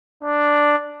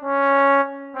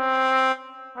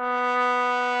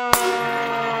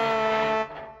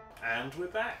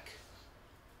back.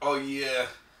 Oh yeah,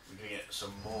 we're going to get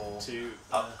some more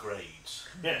upgrades.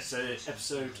 Yeah, so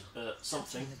episode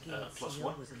something +1, and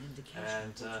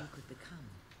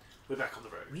we're back on the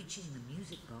road. Reaching the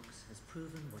music box has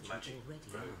proven what Magic you already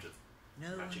road are. of No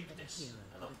one but a magicness hero and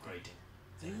could have done. upgrading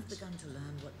You have things. begun to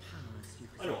learn what powers you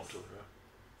I know what I'm possess. talking about.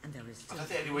 And there is I still don't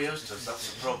think anybody else does, that's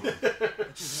the problem. but you have only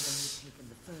taken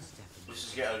the first step in This is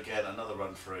your yet again another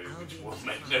run through which will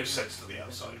make no sense to the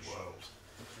outside world.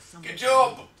 For some Good reason,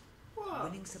 job! Well,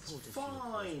 Winning supporters it's for your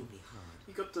cause fine. will be hard.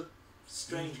 You got the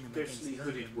strange, ghostly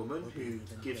hooded woman who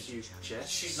gives you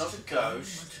chests. She's not a You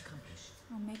ghost. must accomplish.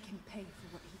 I'll make him pay for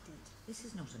what he did. This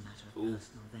is not a matter of Ooh.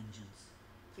 personal vengeance.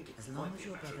 I think it As might long be as a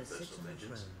your matter brother of sits personal on the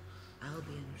vengeance. throne,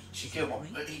 Albion He is killed a my,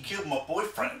 great he killed my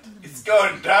boyfriend. It's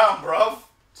going down, bruv.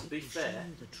 To be fair,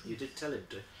 you did tell him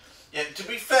to. Yeah, to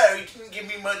be fair, he didn't give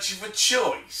me much of a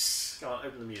choice. Go on,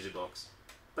 open the music box.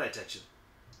 Pay attention.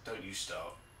 Don't you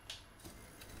start.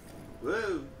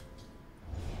 Whoa!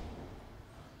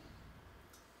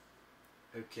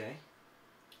 Okay.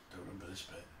 Don't remember this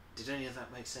bit. Did any of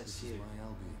that make sense This to is you? my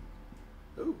Albion.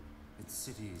 Oh. Its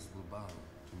cities will bow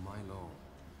to my law.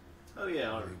 Oh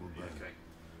yeah, I They will remember. burn. Okay.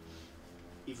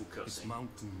 Evil Its cutscene.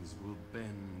 mountains will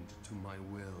bend to my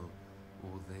will,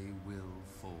 or they will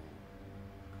fall.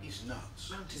 He's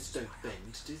nuts. Mountains don't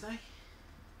bend, do they?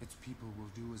 Its people will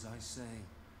do as I say,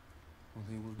 or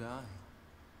they will die.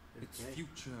 Its Okay.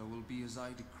 future will be as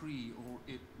I decree, or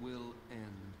it will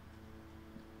end.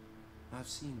 I've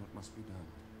seen what must be done,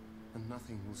 and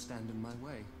nothing will stand in my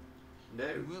way.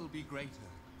 No. We will be greater,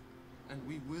 and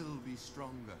we will be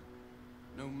stronger,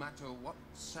 no matter what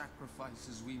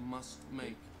sacrifices we must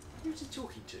make. Who's he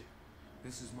talking to?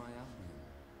 This is my Albion,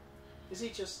 Is he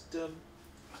just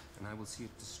and I will see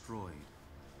it destroyed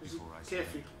has he before I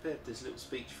carefully surrender. prepared this little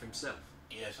speech for himself?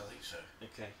 Yes, I think so.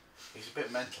 Okay. He's a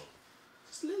bit mental.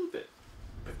 Just a little bit.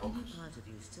 Bit Any bonkers. part of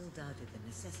you still doubted the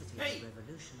necessity Hey! of a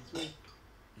revolution, Me.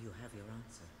 you have your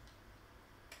answer.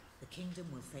 The kingdom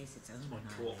will face its own my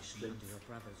annihilation dwarf under your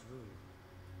brother's rule.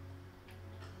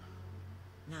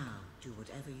 Now, do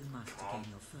whatever you must to Come on.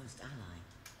 gain your first ally,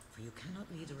 for you cannot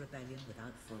lead a rebellion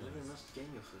without Well, everyone followers, must gain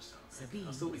your first time. Sabine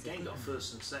I thought we is a gained good our man.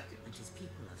 first and second. and his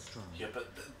people are strong. Yeah, but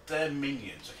they're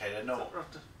minions, okay? They're not.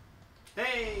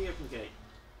 Hey, open the gate.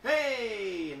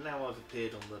 Hey, and now I've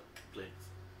appeared on the plinth.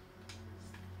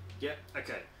 Yep.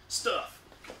 Okay. Stuff.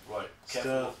 Right,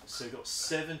 careful. Stuff. So we've got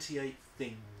 78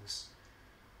 things.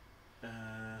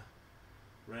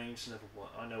 Range level 1.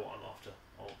 I know what I'm after.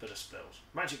 Oh, a bit of spells.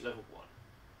 Magic level 1.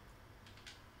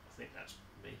 I think that's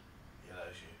me. Yeah,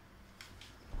 that is you.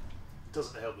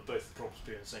 Doesn't help that both the props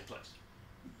appear in the same place.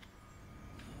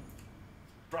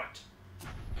 Right.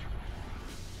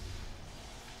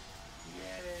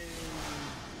 Yay!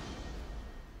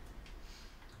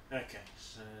 Okay,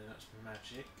 so that's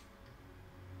magic.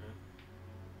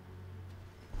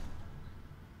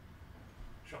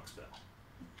 Shock spell.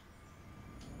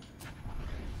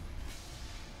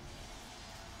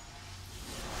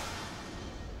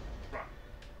 Right,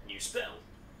 new spell.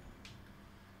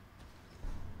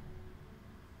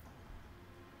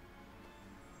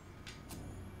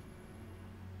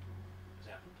 Has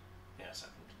it happened? Yeah, it's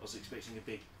happened. I was expecting a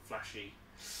big, flashy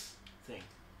thing.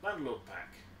 Landlord pack.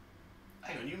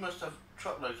 Hang on, you must have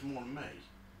truckloads more than me.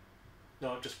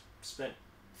 No, I've just spent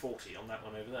 40 on that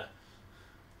one over there.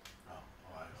 Oh,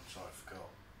 alright, I'm sorry, I forgot.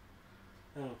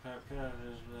 Oh,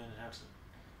 Hanson.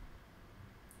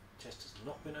 Chest has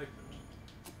not been opened.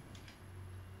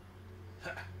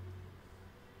 Ha!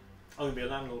 I'm going to be a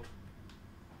landlord.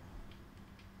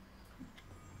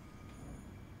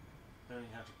 Learning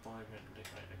how to buy, rent, and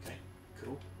decorate. Okay,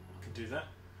 cool. I can do that.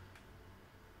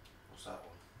 What's that one?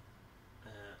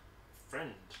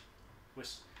 Friend.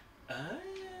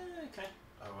 Okay.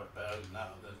 Oh, right, better than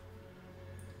that then.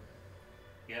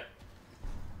 Yep.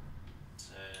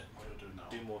 So, What do I do now?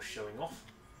 do more showing off.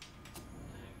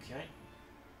 Okay.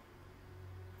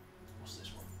 What's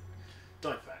this one?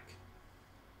 Dye pack.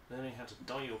 Learning how to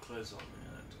dye your clothes on.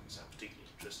 Yeah, that doesn't sound particularly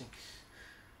interesting.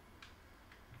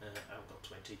 I haven't got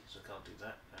 20, so I can't do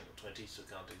that. I haven't got 20, so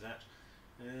I can't do that.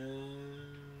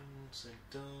 So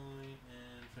dye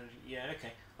and yeah,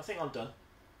 okay. I think I'm done.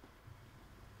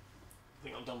 I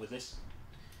think I'm done with this.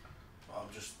 I'm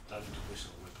just learning to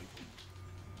whistle with people.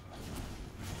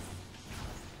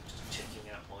 Just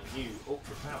checking out my new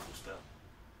ultra powerful spell.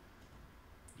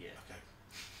 Yeah. Okay.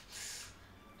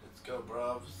 Let's go,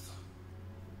 bruvs.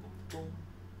 Boom.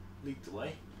 Lead the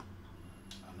way.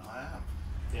 And I am.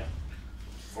 Yeah.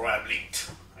 For I am leaked,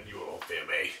 and you will all fear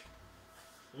me.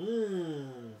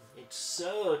 Mmm, it's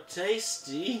so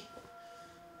tasty.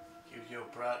 Give your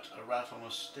brat a rat on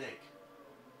a stick.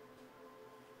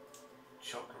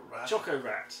 Chocolate rat. Choco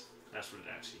Rat. That's what it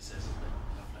actually says, isn't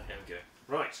it? There we go.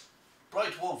 Right.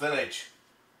 Brightwall Village.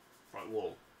 Bright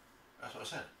Wall. That's what I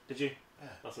said. Did you? Yeah.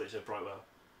 I thought you said Brightwell.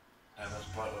 And that's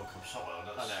Brightwell comes somewhere.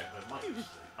 I know.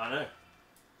 I know.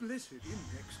 Blessed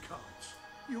index cards.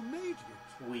 You made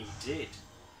it. We did.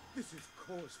 This is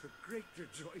cause for great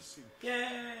rejoicing.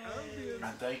 Yay!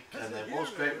 And there was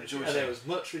great rejoicing. And there was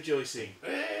much rejoicing.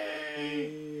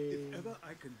 Hey! If ever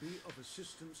I can be of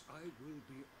assistance, I will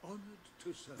be honoured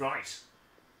to serve. Right.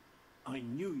 I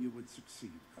knew you would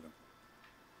succeed, Adam.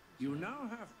 You now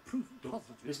have proof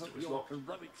positive of your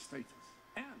heroic status,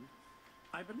 and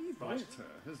I believe Walter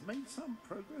has made some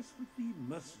progress with the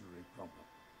mercenary problem.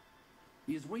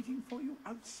 He is waiting for you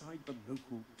outside the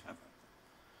local tavern.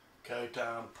 Go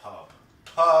down pub.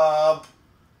 Pub!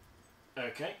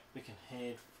 Okay, we can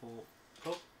head for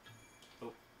pub.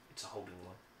 Oh, it's a holding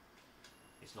line.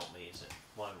 It's not me, is it?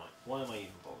 Why am I even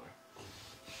bothering?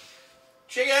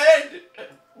 Chicken!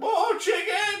 More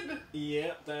chicken!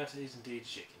 Yeah, that is indeed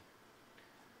chicken.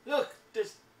 Look,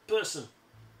 this person.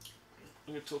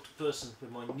 I'm going to talk to person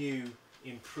with my new,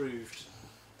 improved...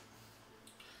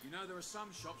 You know there are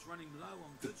some shops running low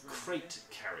on The goods around crate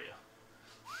carrier.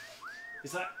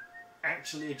 Is that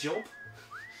actually a job?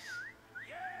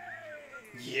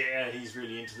 Yeah, he's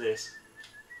really into this.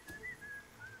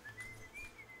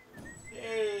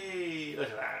 Hey, look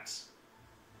at that.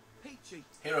 Peachy.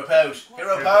 Hero pose!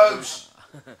 Hero pose!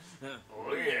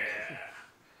 Oh yeah.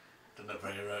 Doesn't look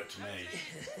very heroic to me.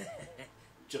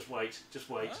 Just wait, just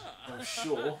wait. I'm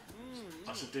sure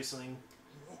I should do something.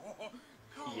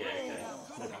 Yeah, okay.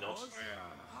 Maybe not.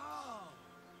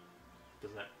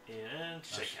 Doesn't that? Yeah, and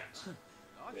shake hands.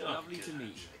 Oh, lovely to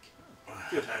meet you.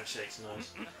 Good handshake's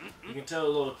nice. You can tell a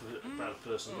lot about a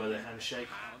person by their handshake,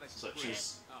 such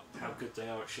as how good they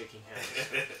are at shaking hands.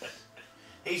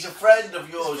 He's a friend of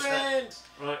yours. Friend!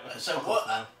 Right, So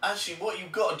what? Actually, what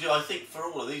you've got to do, I think, for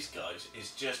all of these guys,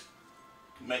 is just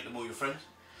make them all your friends.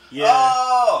 Yeah.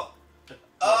 Oh!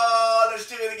 Oh, let's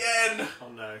do it again! Oh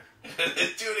no.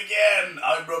 Let's do it again!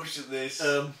 I'm rubbish at this.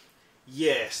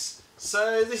 Yes.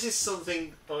 So this is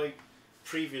something I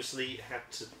previously had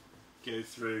to go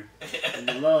through in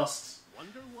the last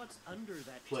Wonder what's under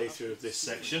that playthrough of this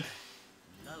section.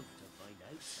 Love to find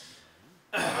out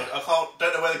sometime. I can't.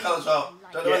 Don't know where the colours are.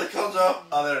 Don't know where the colours are.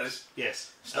 Oh, there it is.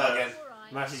 Yes. Start again.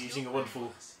 Matt is using a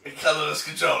wonderful Colourless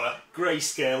controller.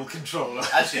 grayscale controller.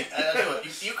 Actually, I tell you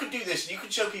what, you can do this. You can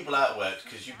show people how it works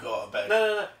because you've got a better.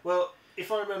 No. Well, if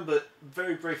I remember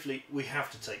very briefly, we have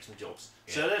to take some jobs.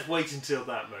 So let's wait until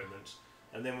that moment,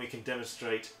 and then we can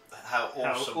demonstrate how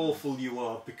awesome. how awful you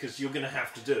are, because you're going to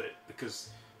have to do it, because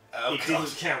Oh, it God.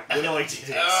 didn't count when I did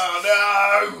it.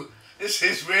 Oh no! This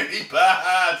is really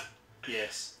bad.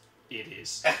 Yes, it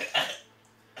is.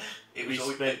 It We was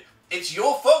always, spent- it's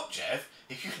your fault, Geoff.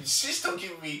 If you insist on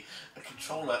giving me a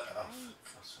controller. Oh,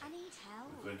 for God's sake. I need help.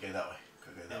 We're going to go that way.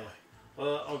 Go that Yeah. way.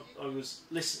 Well, I was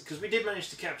listening, because we did manage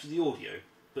to capture the audio,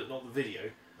 but not the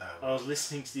video. No. I was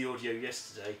listening to the audio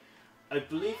yesterday. I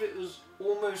believe it was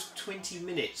almost 20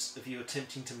 minutes of you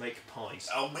attempting to make pies.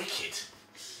 I'll make it.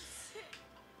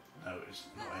 No, it's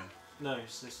not him. No,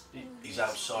 it's this. He's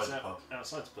outside the pub.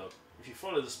 Outside the pub. If you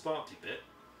follow the sparkly bit,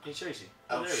 it shows you.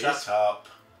 Oh, there he shut is. up.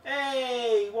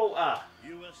 Hey, Walter.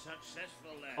 You were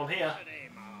successful then. I'm here. Pretty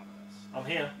marvelous. I'm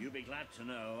here. You'll be glad to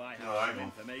know I have Oh, some I'm on.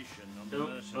 information on the Oh,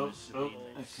 mercenaries oh, of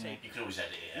the okay. You can always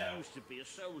edit it He out. used to be a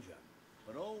soldier,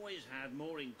 but always had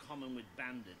more in common with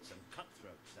bandits and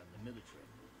cutthroats than the military.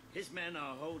 His men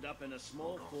are holed up in a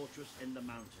small fortress in the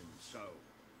mountains, so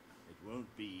it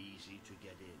won't be easy to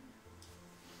get in.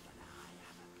 But I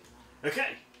have a plan.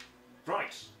 Okay.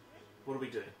 Right. What are we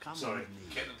doing? Come Sorry. with me.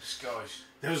 Get the disguise.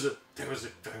 There was a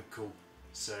phone call,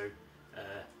 so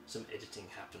some editing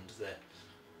happened there.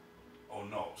 Or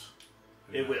not.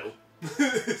 Who It knows? will,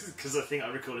 because I think I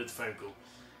recorded the phone call,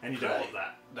 and you don't want Great.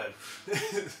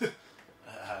 that. No.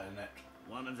 Net.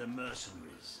 One of the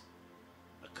mercenaries.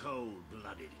 A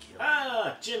cold-blooded killer.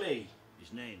 Ah, Jimmy.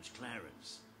 His name's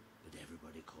Clarence, but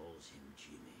everybody calls him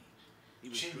Jimmy. He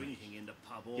was Jimmy? drinking in the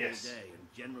pub all Yes. day and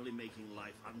generally making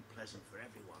life unpleasant for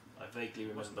everyone. I vaguely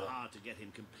It wasn't remember hard to get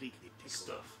him completely tickled.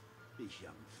 stuff. These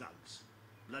young thugs.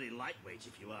 Bloody lightweights,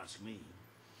 if you ask me.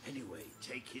 Anyway,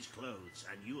 take his clothes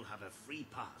and you'll have a free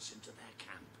pass into their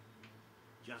camp.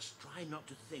 Just try not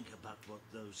to think about what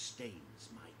those stains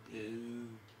might be. Ooh.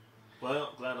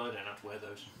 Well, glad I don't have to wear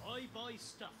those. I buy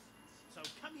stuff. So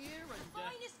come here and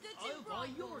Finest goods in I'll buy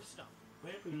Brightwell. your stuff.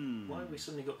 Why have we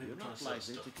suddenly got people You're trying not to sell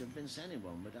likely stuff? to convince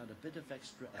anyone without a bit of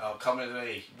extra effort. Oh, come with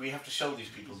me. We have to show these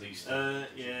people these things.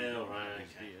 Yeah, alright,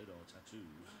 okay. Beard or tattoos.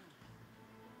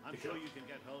 I'm sure you can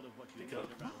get hold of what you need up.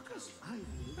 around town.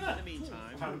 Ah, In the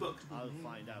meantime, found a book. I'll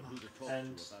find out who to talk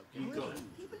And to about you got it.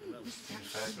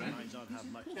 Well, mines don't have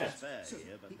much Yeah. to spare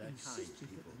here, but they're kind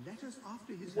people.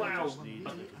 Wow! Need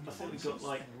I little thought we got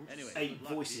like Anyway, 8 good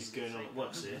luck voices to you. going on at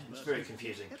once here. It's very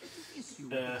confusing.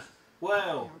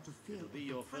 Wow! It'll be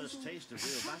your first taste of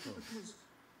real battle.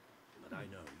 But I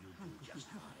know you'll do just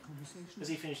fine. Has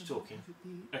he finished talking?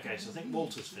 Okay, so I think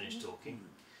Walter's finished talking.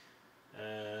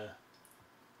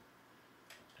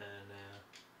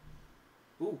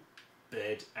 Ooh,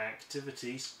 bed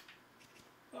activities.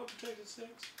 Oh, protected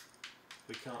sex.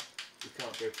 We can't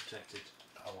go protected.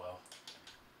 Oh well.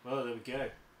 Well, there we go.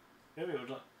 Maybe would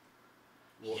like.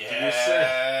 What did you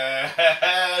say?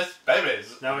 Yes,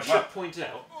 babies. Now I should point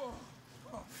out,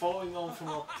 following on from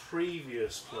our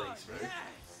previous playthrough,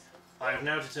 I have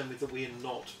now determined that we are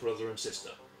not brother and sister.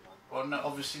 Well, no,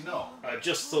 obviously not. I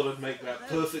just thought I'd make that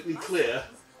perfectly clear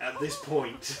at this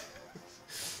point.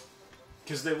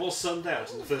 Because there was some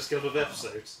doubt in the first couple of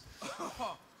episodes.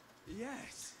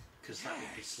 Yes. Because that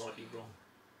would be slightly wrong.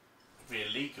 It'd be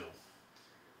illegal.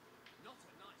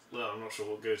 Well, I'm not sure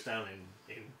what goes down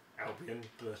in Albion,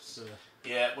 but...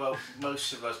 Yeah, well, most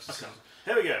civilized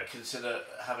Here we go. consider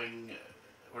having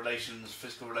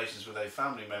physical relations with a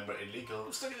family member illegal.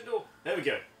 I'm stuck in the door. There we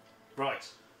go. Right.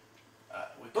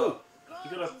 We've got. Oh,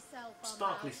 you got a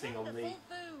sparkly thing on the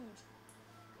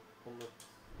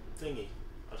thingy.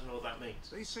 I don't know what that means.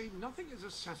 They say nothing is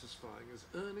as satisfying as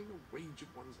earning a wage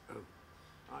of one's own.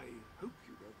 I hope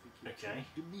you don't think it's Okay.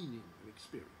 demeaning an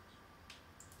experience.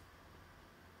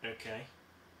 Okay.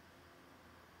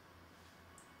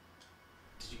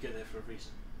 Did you get there for a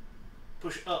reason?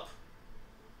 Push up.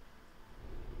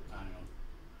 Hang on.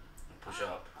 Push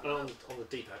up. On the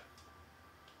D-pad.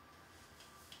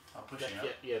 I'm pushing up.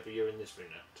 Yeah, but you're in this room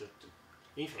now.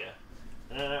 Leave here.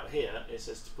 And then out here it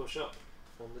says to push up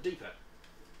on the D-pad.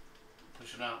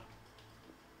 Pushing out.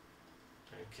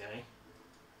 Okay.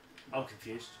 I'm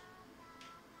confused.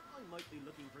 I might be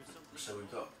looking for something. So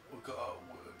we've got.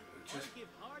 Just Give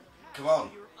hard cash come on.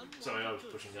 for your Sorry, I was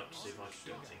pushing up to see if I could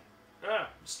do anything. Ah!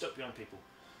 Stuck behind people.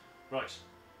 Right.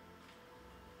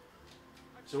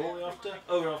 So what are we after?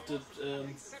 Oh, we're after...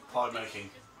 Pie making.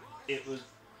 it was...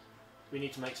 We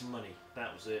need to make some money.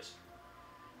 That was it.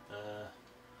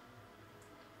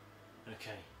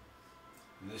 Okay.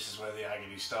 And this is where the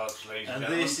agony starts, ladies and And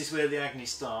gentlemen. this is where the agony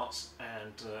starts,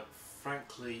 and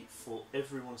frankly, for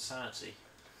everyone's sanity,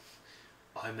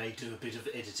 I may do a bit of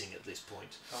editing at this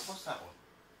point. Oh, what's that one?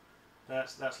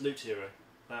 That's Loot Hero.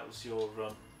 That was your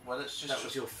Well, let's just. that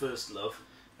was your first love.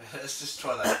 Let's just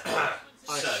try that.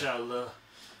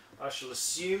 I shall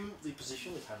assume the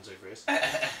position with hands over ears.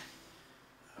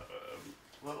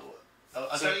 Well,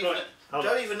 I So, don't even. right, hold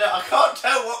don't on. even know. I can't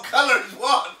tell what colour is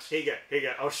what. Here you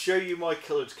go. I'll show you my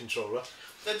coloured controller.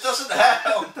 That doesn't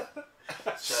help.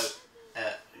 So,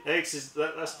 X is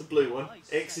that's the blue one.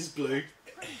 X is blue.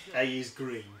 A is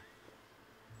green.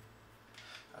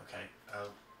 okay.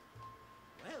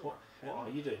 What are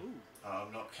you doing?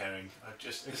 I'm not caring.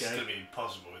 This is Okay. going to be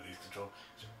impossible with these controls.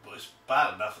 But it's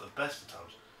bad enough at the best of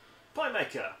times. Pie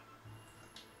maker.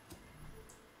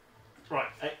 Right.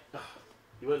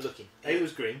 You weren't looking. A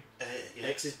was green. Yeah.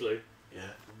 X is blue. Yeah.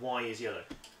 Y is yellow.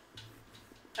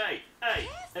 A. X.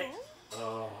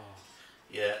 Oh.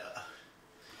 Yeah.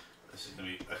 This is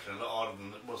going to be a lot harder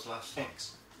than it was last time.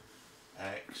 X.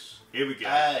 X. Here we go.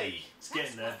 A. It's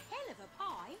getting there. Hell of a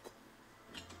pie.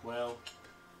 Well,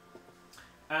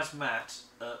 as Matt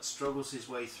struggles his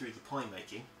way through the pie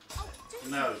making,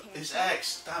 No, it's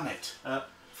X. Damn it.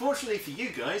 fortunately for you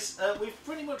guys, we've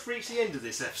pretty much reached the end of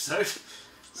this episode,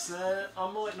 so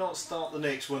I might not start the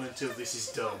next one until this is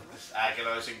done. This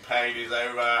agonising pain is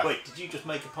over. Wait, did you just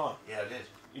make a pie? Yeah, I did.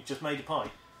 You just made a pie?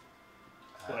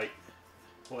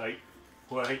 Wait.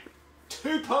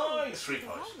 2 pies! 3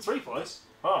 pies. 3 pies?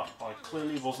 Ah, I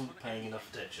clearly wasn't paying enough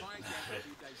attention.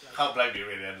 Can't blame you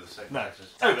really, end of the second No. episode.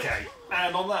 Okay,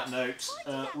 and on that note,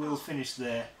 we'll finish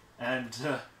there and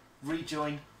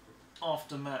rejoin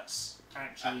after Matt's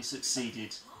actually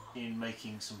succeeded in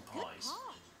making some pies.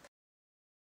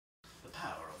 The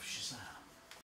power